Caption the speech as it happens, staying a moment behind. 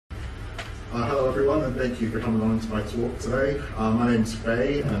Hello everyone, and thank you for coming on to my talk today. My name's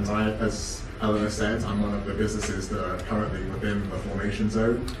Feyi, and as Eleanor said, I'm one of the businesses that are currently within the formation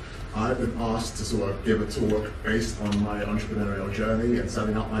zone. I've been asked to sort of give a talk based on my entrepreneurial journey and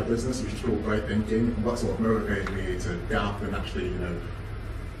setting up my business, which is called BrighThinking, and what sort of motivated me to get up and actually,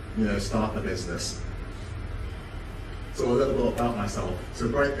 start the business. So a little bit about myself. So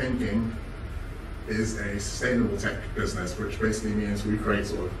BrighThinking is a sustainable tech business, which basically means we create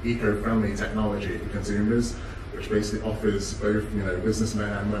sort of eco-friendly technology for consumers, which basically offers both businessmen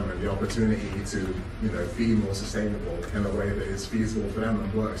and women the opportunity to be more sustainable in a way that is feasible for them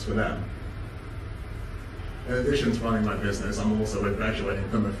and works for them. In addition to running my business, I'm also a graduating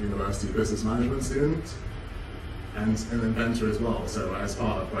Plymouth University business management student and an inventor as well. So as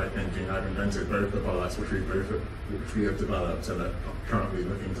part of BrighThinking, I've invented both the products which we have developed and are currently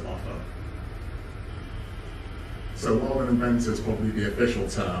looking to offer. So while an inventor is probably the official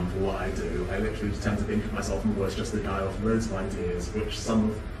term for what I do, I literally tend to think of myself more as just a guy with loads of ideas, some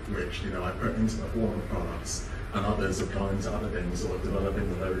of which I put into the form of products, and others have gone into other things, sort of developing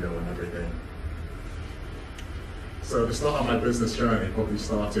the logo and everything. So the start of my business journey probably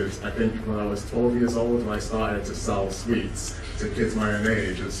started, I think, when I was 12 years old, and I started to sell sweets to kids my own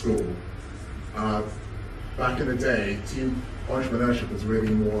age at school. Back in the day, entrepreneurship was really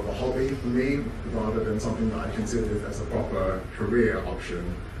more of a hobby for me rather than something that I considered as a proper career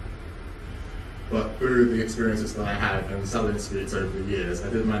option. But through the experiences that I had in selling sweets over the years, I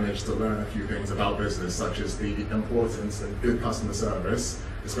did manage to learn a few things about business, such as the importance of good customer service,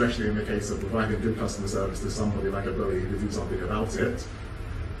 especially in the case of providing good customer service to somebody like a bully who do something about it,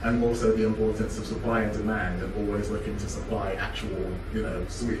 and also the importance of supply and demand and always looking to supply actual,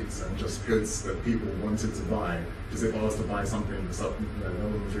 sweets and just goods that people wanted to buy. Because if I was to buy something that no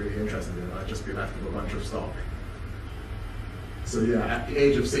one was really interested in, I'd just be left with a bunch of stock. So yeah, at the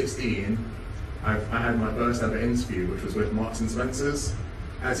age of 16, I had my first ever interview, which was with Marks and Spencer's.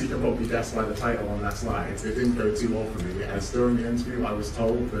 As you can probably guess by the title on that slide, it didn't go too well for me, as during the interview I was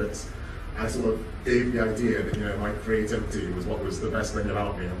told that I sort of gave the idea that my creativity was what was the best thing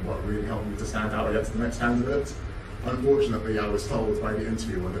about me and what really helped me to stand out against the next candidate. Unfortunately, I was told by the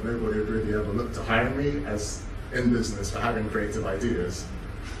interviewer that nobody would really ever look to hire me as in business for having creative ideas.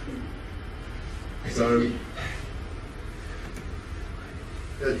 So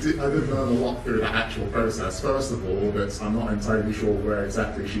I did learn a lot through that actual process. First of all, that I'm not entirely sure where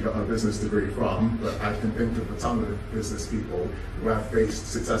exactly she got her business degree from, but I can think of a ton of business people who have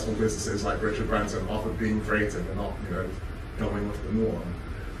based successful businesses like Richard Branson off of being creative and not, going with the norm.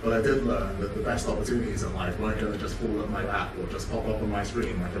 But I did learn that the best opportunities in life weren't going to just fall at my lap or just pop up on my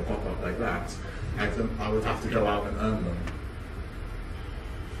screen like a pop-up like that. I would have to go out and earn them.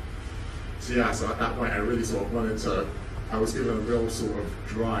 So yeah, so at that point I really sort of I was given a real sort of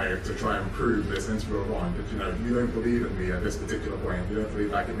drive to try and prove this interviewer wrong, that you don't believe in me at this particular point, you don't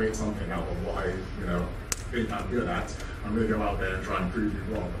believe I can make something out of what I think I'm good at, I'm going to go out there and try and prove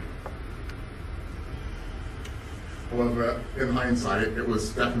you wrong. However, in hindsight, it was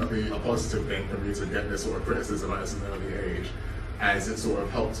definitely a positive thing for me to get this sort of criticism at an early age, as it sort of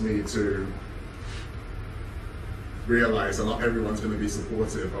helped me to realize that not everyone's going to be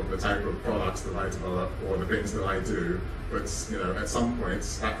supportive of the type of products that I develop or the things that I do, but at some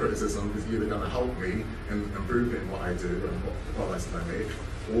points that criticism is either going to help me in improving what I do and what the products that I make,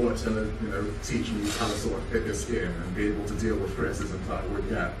 or it's going to teach me how to sort of thick a skin and be able to deal with criticism that I would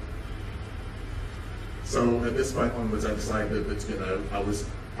get. So at this point onwards, I decided that I was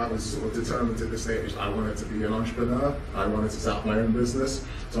sort of determined at this stage that I wanted to be an entrepreneur. I wanted to set up my own business.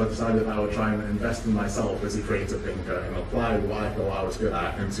 So I decided I would try and invest in myself as a creative thinker and apply what I thought I was good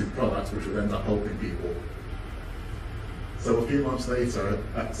at into products which would end up helping people. So a few months later,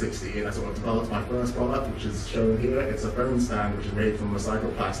 at 16, I sort of developed my first product, which is shown here. It's a phone stand which is made from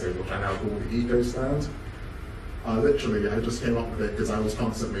recycled plastic, which I now call the Eco Stand. Literally, I just came up with it because I was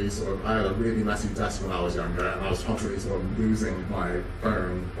constantly I had a really messy desk when I was younger, and I was constantly losing my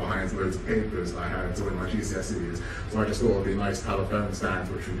phone behind loads of papers that I had during my GCSEs. So I just thought it would be nice to have a phone stand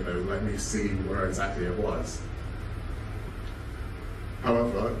which would, let me see where exactly it was.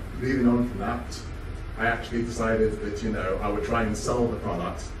 However, leading on from that, I actually decided that, I would try and sell the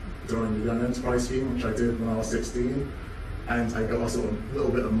product during the Young Enterprise scheme, which I did when I was 16. And I got a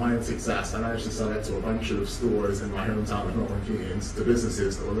little bit of mild success. I managed to sell it to a bunch of stores in my hometown of Milton Keynes, to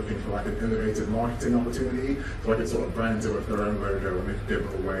businesses that were looking for an innovative marketing opportunity, so I could brand it with their own logo and they could give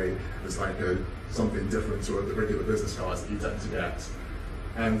it away as something different to the regular business cards that you tend to get.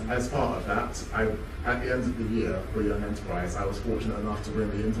 And as part of that, at the end of the year for Young Enterprise, I was fortunate enough to win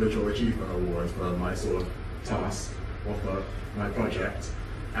the Individual Achievement Award for my task of my project.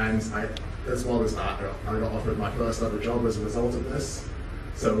 And as well as that, I got offered my first ever job as a result of this.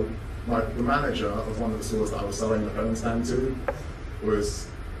 So the manager of one of the stores that I was selling the phone stand to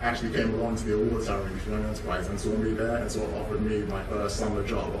actually came along to the award ceremony for Young Enterprise and saw me there and sort of offered me my first summer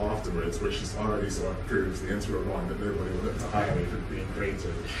job afterwards, which has already sort of proves the interim one that nobody would look to hire me for being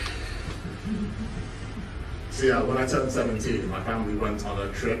creative. So yeah, when I turned 17, my family went on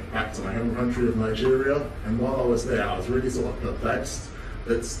a trip back to my home country of Nigeria, and while I was there, I was really sort of perplexed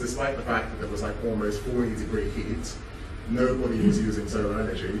that despite the fact that it was like almost 40-degree heat, nobody was using solar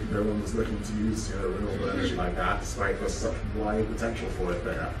energy. No one was looking to use, renewable energy like that, despite there's such wide potential for it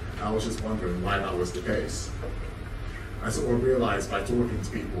there. I was just wondering why that was the case. I sort of realized by talking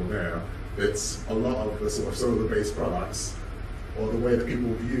to people there that a lot of the sort of solar-based products, or the way that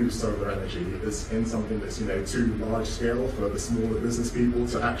people view solar energy, is in something that's too large scale for the smaller business people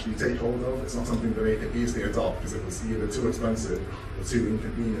to actually take hold of. It's not something that they could easily adopt because it was either too expensive or too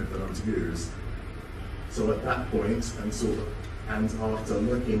inconvenient for them to use. So at that point, and after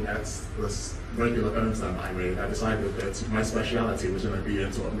looking at this regular phone stand I made, I decided that my speciality was going to be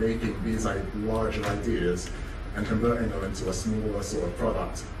in sort of making these larger ideas and converting them into a smaller sort of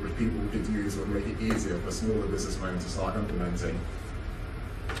product which people could use would make it easier for smaller businessmen to start implementing.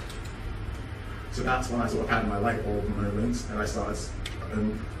 So that's when I sort of had my light bulb moment, and I started,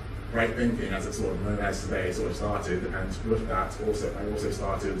 BrighThinking, as it's sort of known as today, sort of started, and with that, I also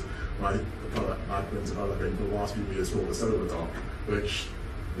started the product I've been developing for the last few years called the Solar Dock, which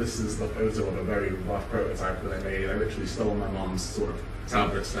this is the photo of a very rough prototype that I made. I literally stole my mom's sort of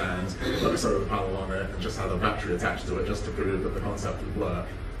tablet stand, put a solar panel on it, and just had a battery attached to it just to prove that the concept would work.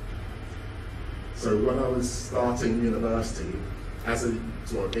 So when I was starting university, as a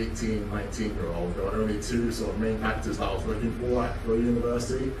sort of 18, 19-year-old, there were only two sort of main factors that I was looking for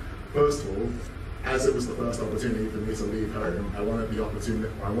university. First of all, as it was the first opportunity for me to leave home, I wanted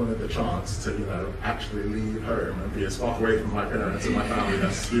the chance to, actually leave home and be as far away from my parents and my family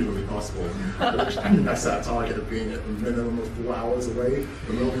as humanly possible. Which I think I set a target of being at a minimum of 4 hours away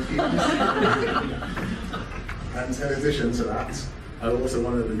from all the people. And in addition to that, I also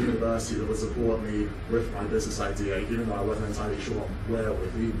wanted a university that would support me with my business idea, even though I wasn't entirely sure where it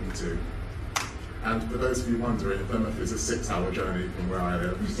would lead me to. And for those of you wondering, Plymouth is a 6-hour journey from where I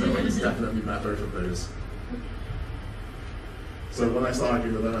live, so it's definitely met both of those. So when I started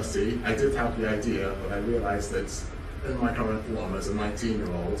university, I did have the idea, but I realized that in my current form as a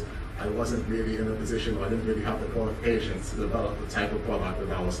 19-year-old, I wasn't really in a position, or I didn't really have the qualifications to develop the type of product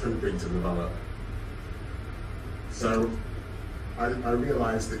that I was hoping to develop. So I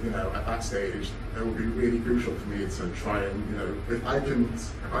realized that, at that stage, it would be really crucial for me to try and, if I didn't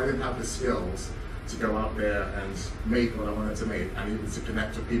have the skills to go out there and make what I wanted to make, and even to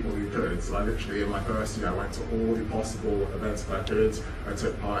connect with people who could. So I literally, in my first year, I went to all the possible events that I could. I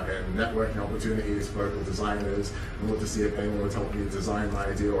took part in networking opportunities for local designers, and wanted to see if anyone would help me design my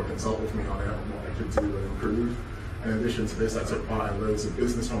idea or consult with me on it, on what I could do and improve. In addition to this, I took part in loads of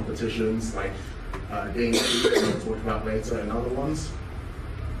business competitions, like games that we'll talk about later, and other ones.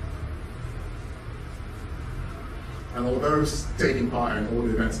 And although taking part in all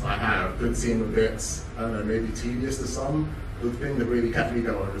the events that I have could seem a bit, I don't know, maybe tedious to some, the thing that really kept me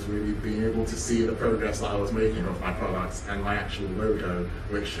going was really being able to see the progress that I was making with my products and my actual logo,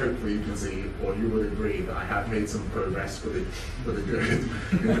 which hopefully you can see, or you would agree, that I have made some progress for the good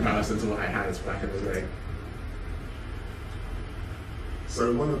in comparison to what I had back in the day.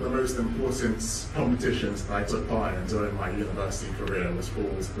 So one of the most important competitions that I took part in during my university career was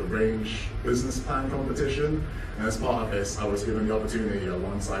called the Range Business Plan Competition. And as part of this, I was given the opportunity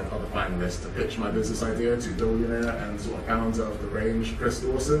alongside other finalists to pitch my business idea to billionaire and sort of founder of the Range, Chris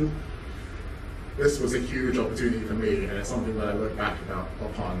Dawson. This was a huge opportunity for me, and it's something that I look back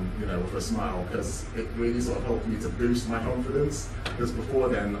upon, with a smile, because it really sort of helped me to boost my confidence. Because before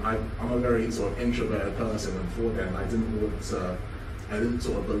then, I'm a very sort of introverted person, and before then, I didn't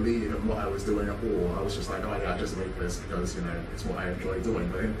sort of believe in what I was doing at all. I was just like, oh yeah, I just make this because, it's what I enjoy doing,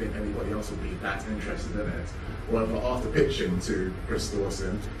 but I didn't think anybody else would be that interested in it. However, after pitching to Chris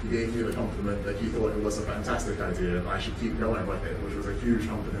Dawson, he gave me the compliment that he thought it was a fantastic idea and I should keep going with it, which was a huge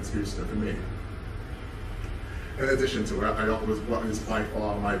confidence booster for me. In addition to it, I got what is by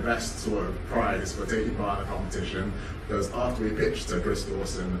far my best sort of prize for taking part in the competition, because after we pitched to Chris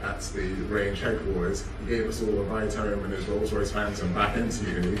Dawson at the Range headquarters, he gave us all a ride home in his Rolls-Royce Phantom back into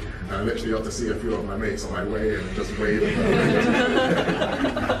uni, and I literally got to see a few of my mates on my way in and just wave at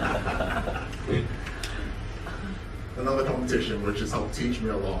them. Another competition which has helped teach me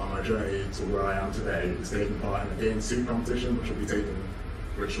a lot on my journey to where I am today is taking part in the Game Suit competition,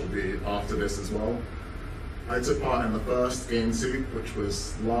 which will be after this as well. I took part in the first Game Suit, which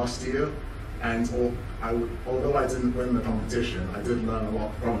was last year, And although I didn't win the competition, I did learn a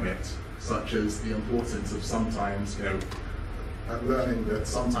lot from it, such as the importance of sometimes, learning that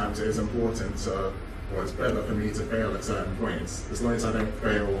sometimes it is important to, or it's better for me to fail at certain points, as long as I don't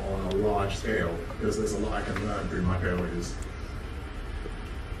fail on a large scale, because there's a lot I can learn through my failures.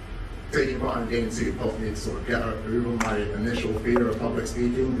 Taking part in Game 2 helped me to sort of get over my initial fear of public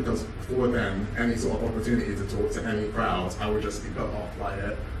speaking, because before then, any sort of opportunity to talk to any crowd, I would just be put off by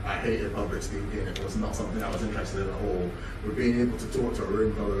it. I hated public speaking. It was not something I was interested in at all. But being able to talk to a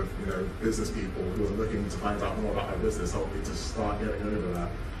room full of business people who are looking to find out more about my business helped me to start getting over that.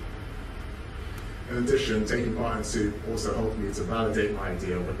 In addition, taking part in SOUP also helped me to validate my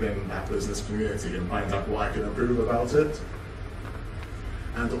idea within that business community and find out what I can improve about it.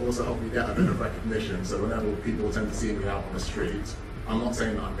 And to also help me get a bit of recognition, so whenever people tend to see me out on the street, I'm not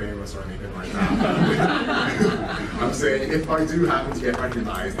saying that I'm famous or anything like that. I'm saying if I do happen to get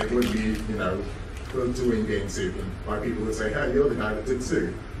recognized, it would be, for doing Game Soup, and by people that say, hey, you're the guy that did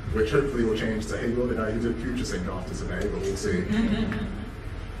Soup, which hopefully will change to, hey, you're the guy who did Future Sync after today, but we'll see.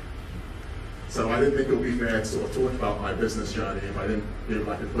 So I didn't think it would be fair to sort of talk about my business journey if I didn't give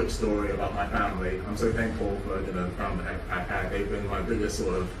like a quick story about my family. I'm so thankful for the family I've had. They've been my biggest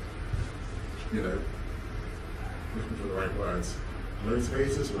sort of, looking for the right words.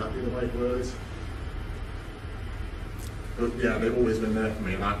 Motivators, would that be the right words? But yeah, they've always been there for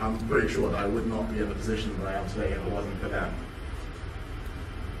me, and I'm pretty sure that I would not be in the position that I am today if it wasn't for them.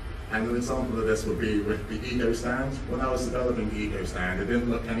 And an example of this would be with the Eco Stand. When I was developing the Eco Stand, it didn't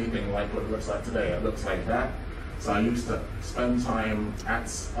look anything like what it looks like today. It looks like that. So I used to spend time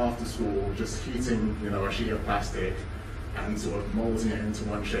after school just heating, a sheet of plastic and sort of molding it into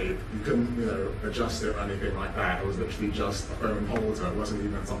one shape. You couldn't, adjust it or anything like that. It was literally just a phone holder. It wasn't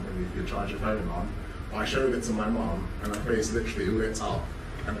even something you could charge your phone on. But I showed it to my mom, and her face literally lit up.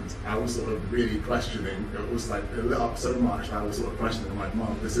 And I was sort of really questioning, it was like, it lit up so much that I was sort of questioning, like,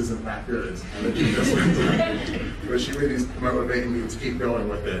 Mom, this isn't that good. And then she just went but she really motivated me to keep going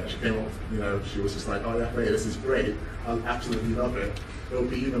with it. She came up, she was just like, oh yeah, Feyi, this is great. I absolutely love it. It would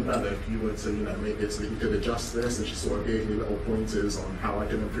be even better if you were to, make it so that you could adjust this. And she sort of gave me little pointers on how I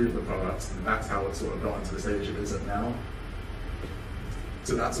can improve the product. And that's how it sort of got into the stage it is at now.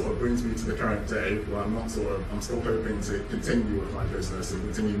 So that sort of brings me to the current day, where I'm still hoping to continue with my business and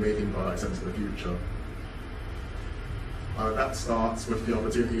continue making products into the future. That starts with the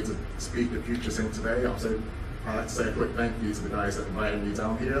opportunity to speak at Future Sync today. I'd like to say a quick thank you to the guys that invited me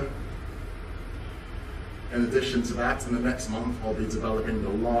down here. In addition to that, in the next month, I'll be developing the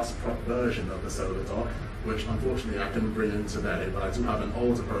last version of the solar dock, which unfortunately I couldn't bring in today, but I do have an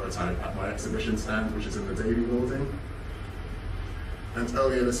older prototype at my exhibition stand, which is in the Davy building. And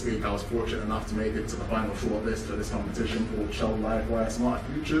earlier this week, I was fortunate enough to make it to the final shortlist for this competition called Shell Livewire Smart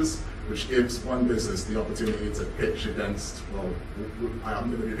Futures, which gives one business the opportunity to pitch against,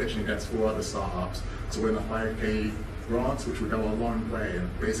 I'm going to be pitching against 4 other startups to win a 5K grant, which would go a long way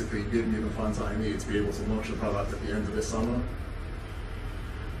and basically give me the funds that I need to be able to launch the product at the end of this summer.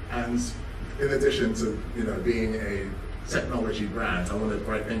 And in addition to being a technology brand, I wanted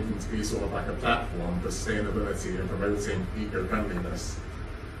BrighThinking to be sort of like a platform for sustainability and promoting eco-friendliness.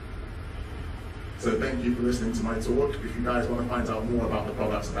 So thank you for listening to my talk. If you guys want to find out more about the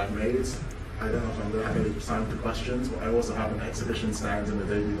products that I've made, I don't know if I'm going to have any time for questions, but I also have an exhibition stand in the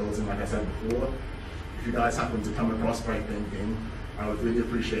Davy building, like I said before. If you guys happen to come across BrighThinking, I would really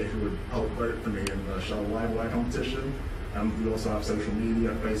appreciate if you would help vote for me in the Shell Livewire competition. We also have social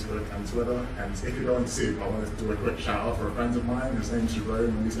media, Facebook and Twitter. And if you're going to SOUP, I want to do a quick shout out for a friend of mine. His name's Jerome,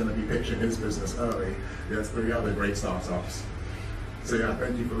 and he's going to be pitching his business early against 3 other great startups. So yeah,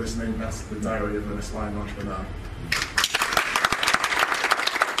 thank you for listening. That's the diary of an aspiring entrepreneur.